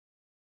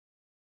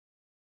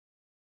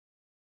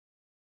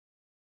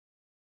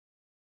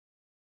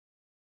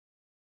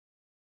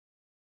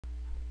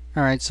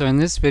Alright, so in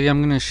this video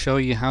I'm going to show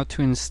you how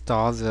to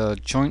install the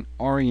Joint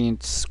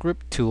Orient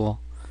Script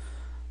tool,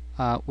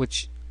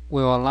 which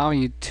will allow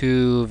you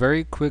to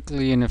very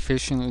quickly and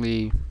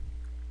efficiently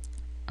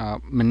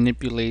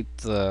manipulate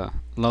the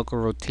local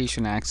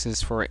rotation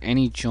axis for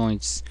any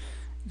joints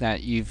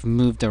that you've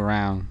moved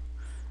around.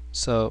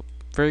 So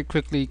very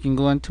quickly you can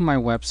go into my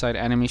website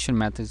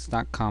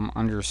animationmethods.com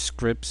under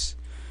scripts.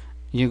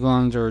 You go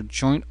under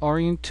Joint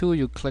Orient tool,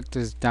 you click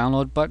this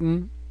download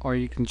button, or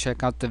you can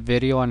check out the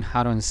video on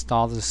how to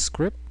install the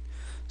script.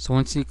 So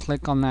once you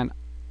click on that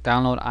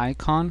download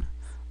icon,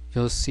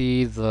 you'll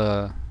see it's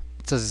a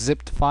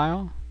zipped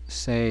file,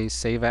 say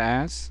save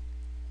as.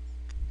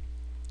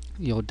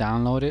 You'll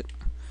download it.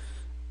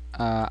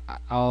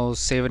 I'll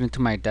save it into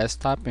my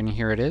desktop, and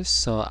here it is.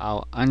 So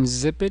I'll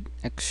unzip it,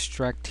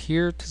 extract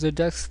here to the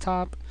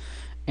desktop,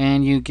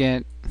 and you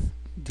get,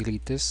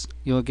 delete this,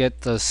 you'll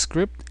get the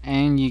script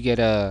and you get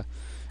a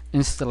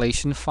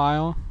installation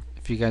file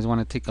if you guys want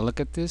to take a look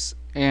at this.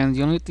 And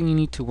the only thing you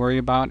need to worry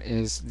about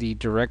is the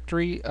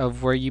directory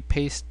of where you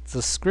paste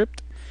the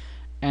script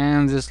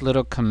and this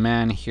little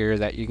command here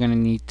that you're going to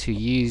need to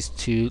use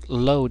to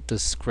load the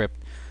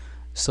script.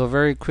 So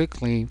very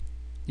quickly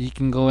you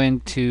can go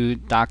into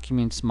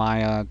Documents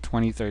Maya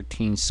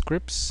 2013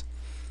 Scripts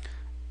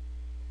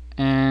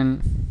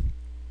and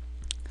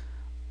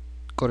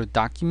go to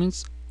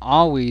Documents.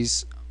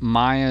 Always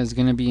Maya is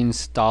going to be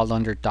installed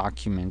under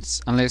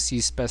Documents unless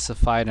you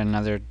specified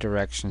another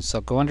direction.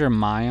 So go under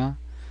Maya.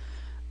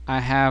 I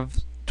have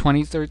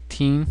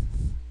 2013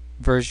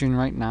 version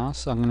right now,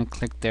 so I'm going to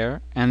click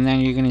there, and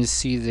then you're going to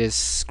see this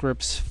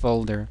scripts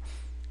folder,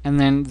 and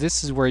then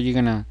this is where you're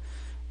going to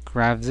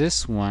grab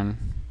this one,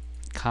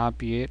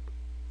 copy it,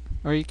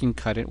 or you can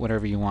cut it,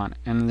 whatever you want,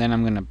 and then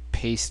I'm going to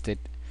paste it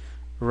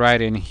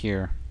right in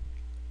here,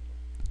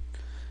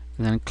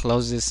 and then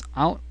close this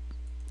out.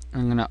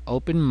 I'm going to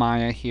open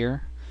Maya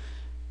here,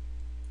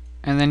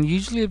 and then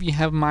usually if you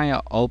have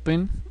Maya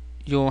open,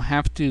 you'll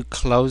have to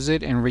close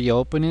it and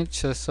reopen it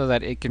just so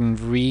that it can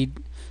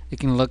read, it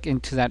can look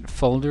into that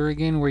folder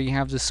again where you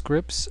have the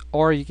scripts.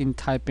 Or you can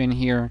type in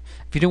here,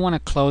 if you don't want to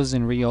close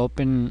and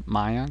reopen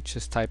Maya,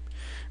 just type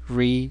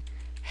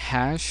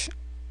rehash,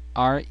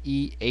 R-E-H-A-S-H,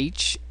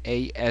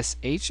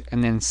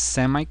 and then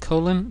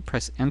semicolon,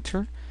 press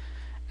enter,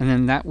 and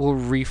then that will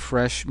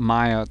refresh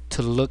Maya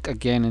to look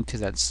again into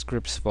that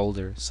scripts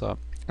folder. So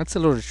that's a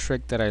little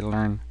trick that I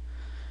learned.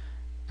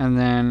 And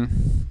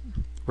then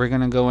we're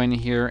gonna go in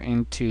here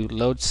into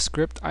load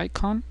script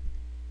icon,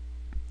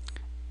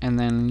 and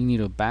then you need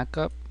to back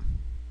up,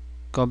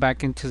 go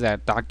back into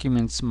that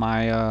Documents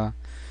Maya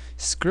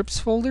scripts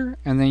folder,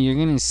 and then you're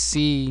gonna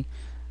see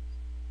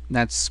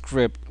that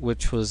script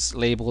which was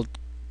labeled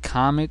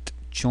Comet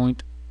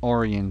Joint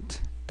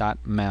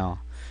Orient.mel.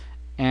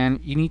 And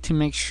you need to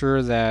make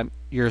sure that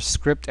your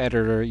script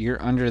editor,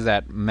 you're under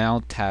that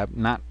Mel tab,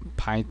 not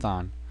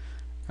Python.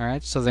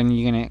 Alright, so then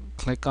you're gonna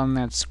click on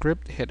that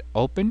script, hit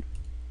open,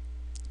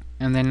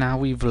 and then now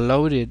we've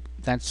loaded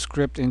that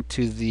script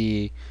into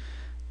the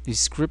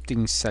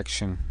scripting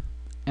section.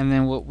 And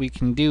then what we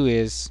can do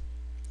is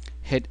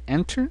hit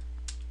enter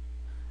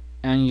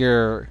on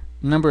your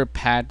number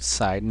pad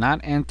side, not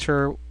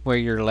enter where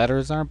your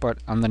letters are, but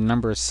on the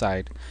number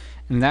side,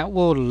 and that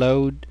will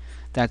load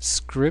that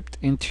script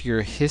into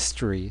your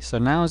history. So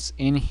now it's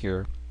in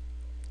here.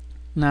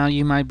 Now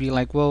you might be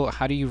like, well,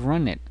 how do you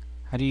run it?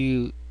 How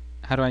do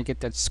I get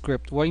that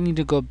script? Well, you need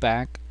to go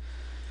back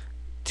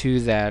to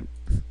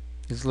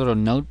this little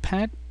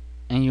notepad,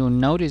 and you'll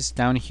notice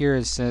down here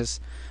it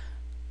says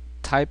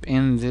type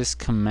in this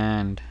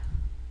command.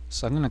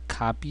 So I'm going to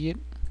copy it,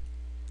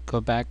 go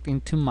back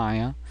into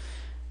Maya,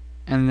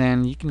 and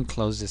then you can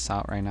close this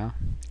out right now.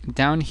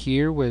 Down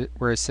here where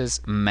it says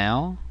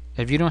Mel,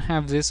 if you don't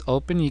have this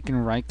open, you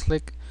can right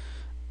click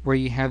where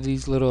you have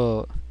this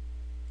little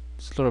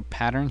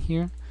pattern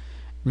here.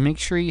 Make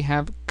sure you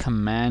have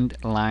command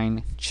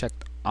line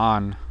checked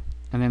on,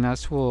 and then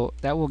that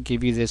will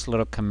give you this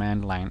little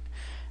command line.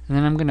 And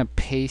then I'm gonna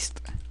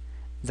paste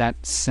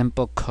that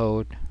simple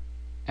code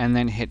and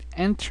then hit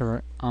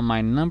enter on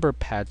my number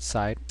pad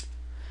side,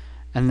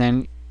 and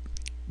then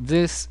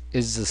this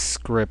is the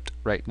script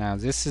right now.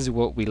 This is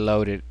what we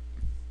loaded,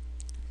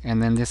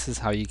 and then this is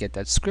how you get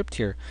that script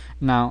here.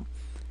 Now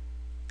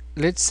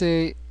let's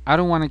say I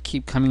don't want to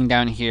keep coming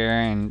down here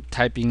and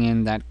typing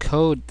in that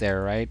code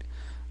there, right?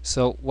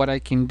 So what I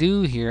can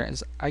do here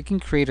is I can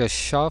create a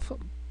shelf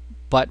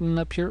button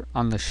up here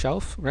on the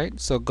shelf, right?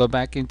 So go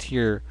back into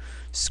your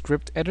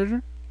script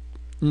editor.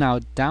 Now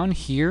down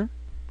here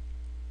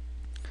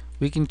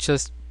we can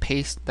just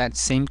paste that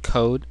same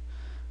code,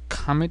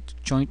 Comet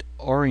Joint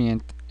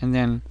Orient, and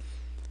then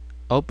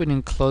open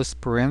and close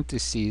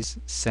parentheses,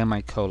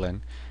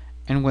 semicolon.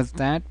 And with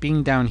that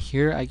being down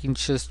here, I can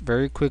just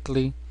very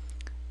quickly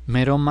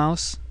middle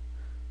mouse,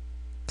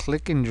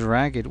 click and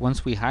drag it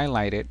once we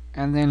highlight it,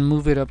 and then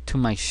move it up to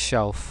my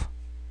shelf,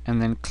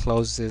 and then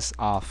close this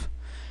off.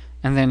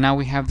 And then now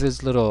we have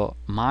this little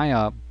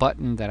Maya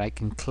button that I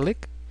can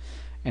click,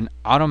 and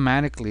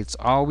automatically it's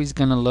always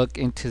gonna look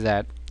into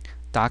that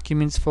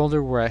documents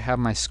folder where I have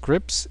my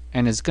scripts,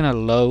 and it's gonna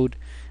load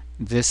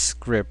this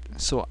script,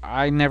 so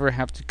I never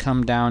have to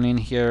come down in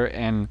here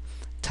and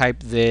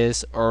type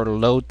this or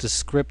load the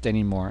script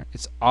anymore.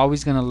 It's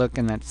always gonna look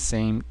in that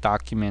same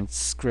documents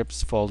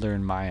scripts folder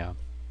in Maya.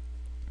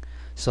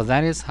 So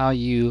that is how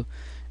you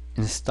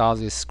install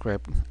this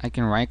script. I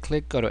can right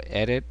click, go to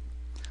edit,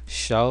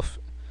 shelf,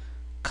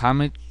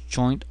 Comet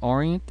Joint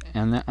Orient,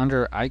 and then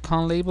under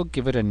icon label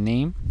give it a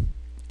name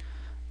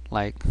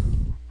like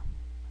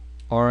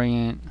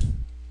Orient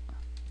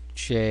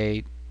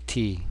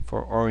JT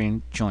for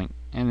Orient Joint,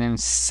 and then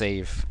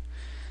save.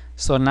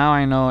 So now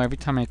I know every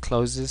time I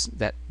close this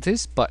that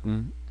this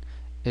button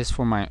is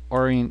for my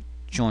Orient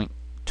Joint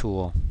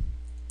tool.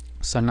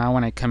 So now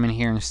when I come in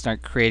here and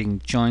start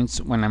creating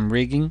joints when I'm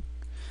rigging,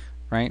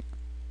 right?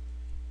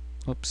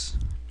 Oops,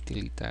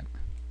 delete that.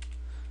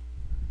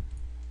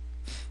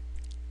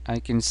 I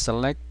can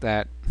select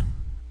that.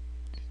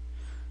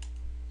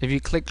 If you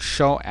click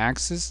show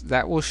axis,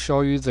 that will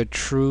show you the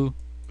true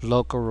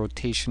local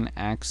rotation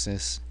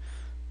axis.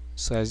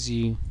 So as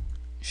you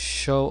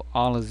show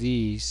all of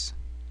these,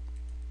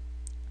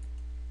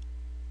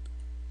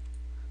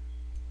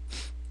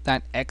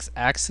 that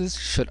x-axis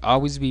should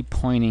always be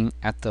pointing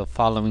at the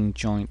following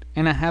joint.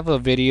 And I have a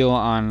video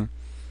on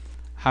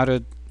how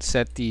to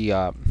set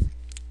the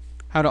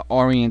how to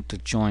orient the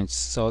joints.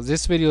 So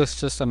this video is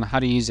just on how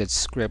to use that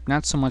script,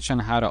 not so much on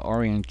how to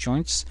orient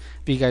joints.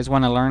 If you guys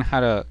want to learn how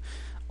to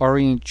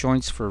orient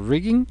joints for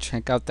rigging,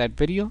 check out that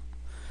video.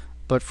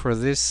 But for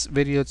this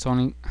video, it's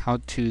only how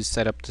to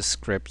set up the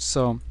script.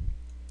 So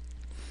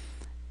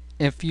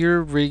if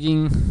you're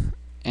rigging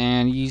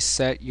and you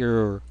set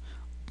your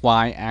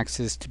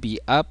y-axis to be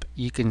up,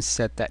 you can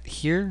set that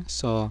here.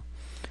 So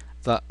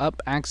the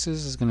up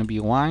axis is going to be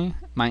y.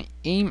 My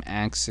aim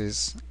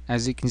axis,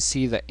 as you can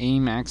see, the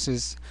aim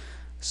axis,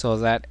 so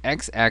that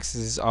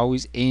x-axis is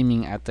always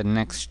aiming at the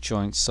next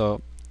joint.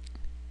 So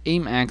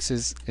aim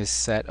axis is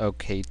set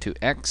okay to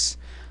x.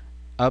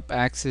 Up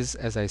axis,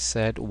 as I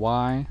said,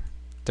 y.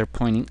 They're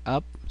pointing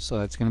up, so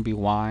that's going to be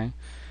y.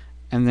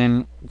 And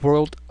then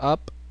world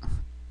up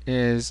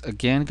is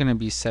again going to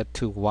be set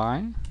to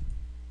y.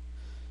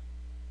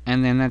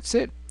 And then that's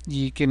it.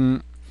 You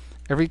can,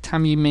 every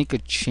time you make a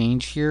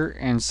change here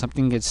and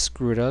something gets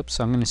screwed up,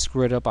 so I'm going to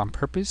screw it up on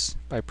purpose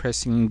by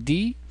pressing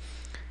D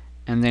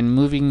and then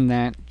moving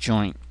that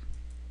joint.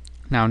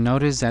 Now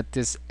notice that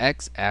this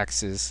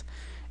x-axis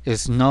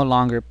is no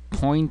longer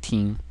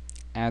pointing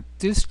at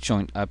this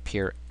joint up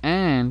here,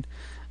 and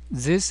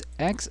this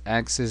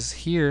x-axis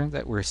here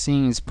that we're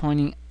seeing is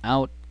pointing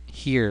out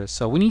here.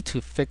 So we need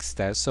to fix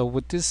that. So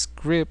with this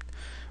script,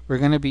 we're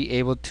going to be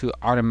able to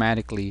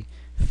automatically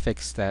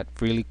fix that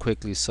really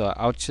quickly. So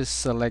I'll just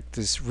select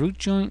this root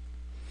joint,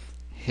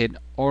 hit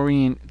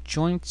Orient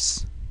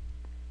Joints,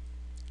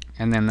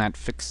 and then that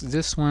fixes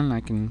this one.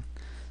 I can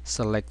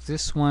select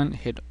this one,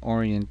 hit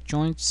Orient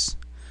Joints,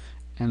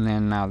 and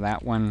then now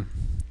that one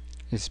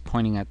is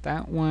pointing at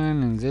that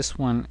one, and this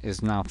one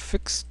is now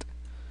fixed.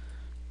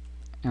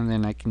 And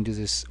then I can do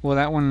this. Well,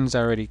 that one's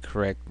already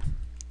correct,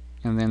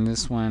 and then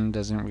this one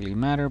doesn't really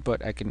matter,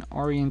 but I can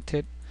orient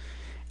it.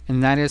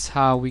 And that is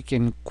how we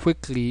can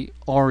quickly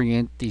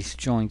orient these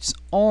joints,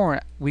 or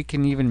we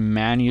can even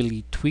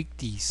manually tweak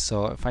these.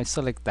 So if I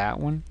select that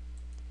one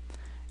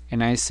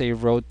and I say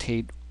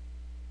rotate,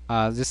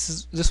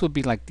 this would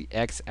be like the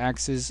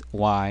x-axis,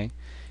 y,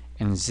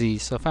 and z.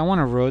 So if I want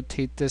to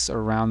rotate this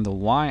around the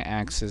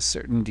y-axis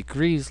certain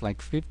degrees,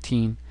 like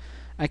 15,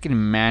 I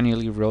can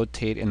manually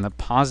rotate in the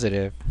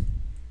positive.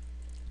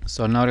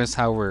 So notice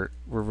how we're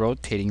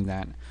rotating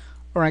that.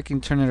 Or I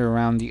can turn it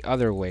around the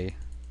other way.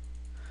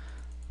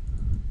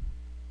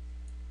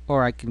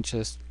 Or I can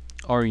just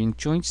orient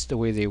joints the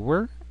way they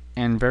were,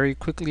 and very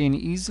quickly and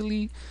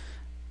easily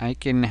I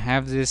can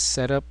have this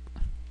set up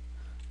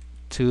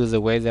to the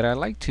way that I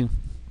like to.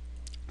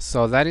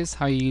 So that is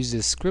how you use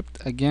this script.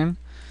 Again,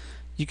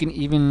 you can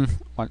even,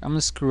 I'm going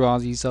to screw all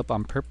these up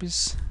on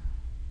purpose.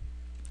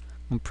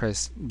 I'm going to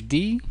press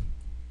D,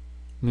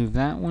 move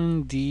that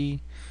one,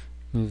 D,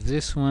 move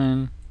this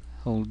one,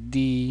 hold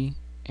D,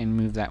 and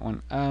move that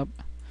one up,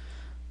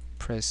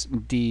 press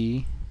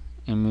D,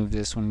 and move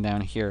this one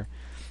down here.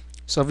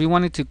 So if we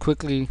wanted to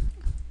quickly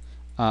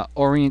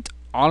orient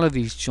all of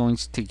these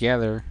joints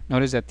together,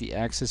 notice that the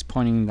X is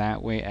pointing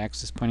that way,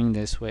 X is pointing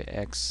this way,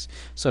 X.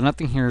 So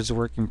nothing here is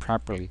working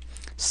properly.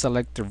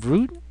 Select the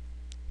root,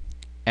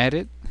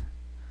 edit,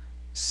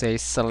 say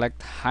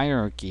select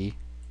hierarchy,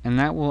 and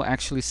that will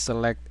actually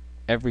select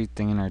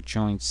everything in our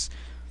joints.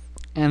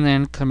 And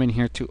then come in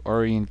here to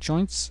Orient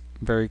Joints.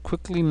 Very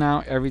quickly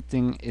now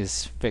everything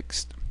is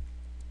fixed.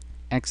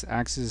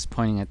 X-axis is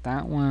pointing at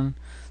that one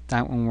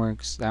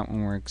works, that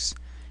one works.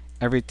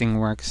 Everything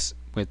works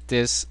with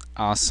this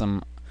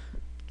awesome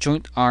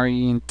Joint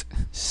Orient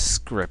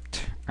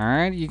script.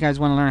 Alright, you guys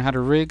want to learn how to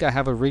rig? I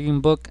have a rigging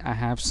book. I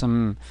have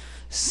some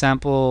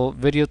sample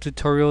video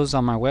tutorials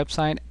on my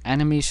website,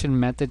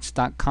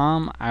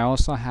 animationmethods.com. I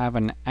also have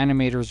an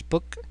animator's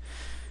book.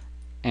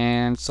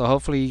 And so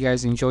hopefully you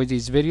guys enjoyed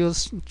these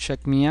videos.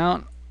 Check me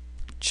out.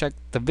 check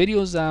the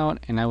videos out,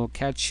 and I will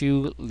catch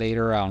you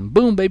later on.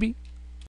 Boom, baby!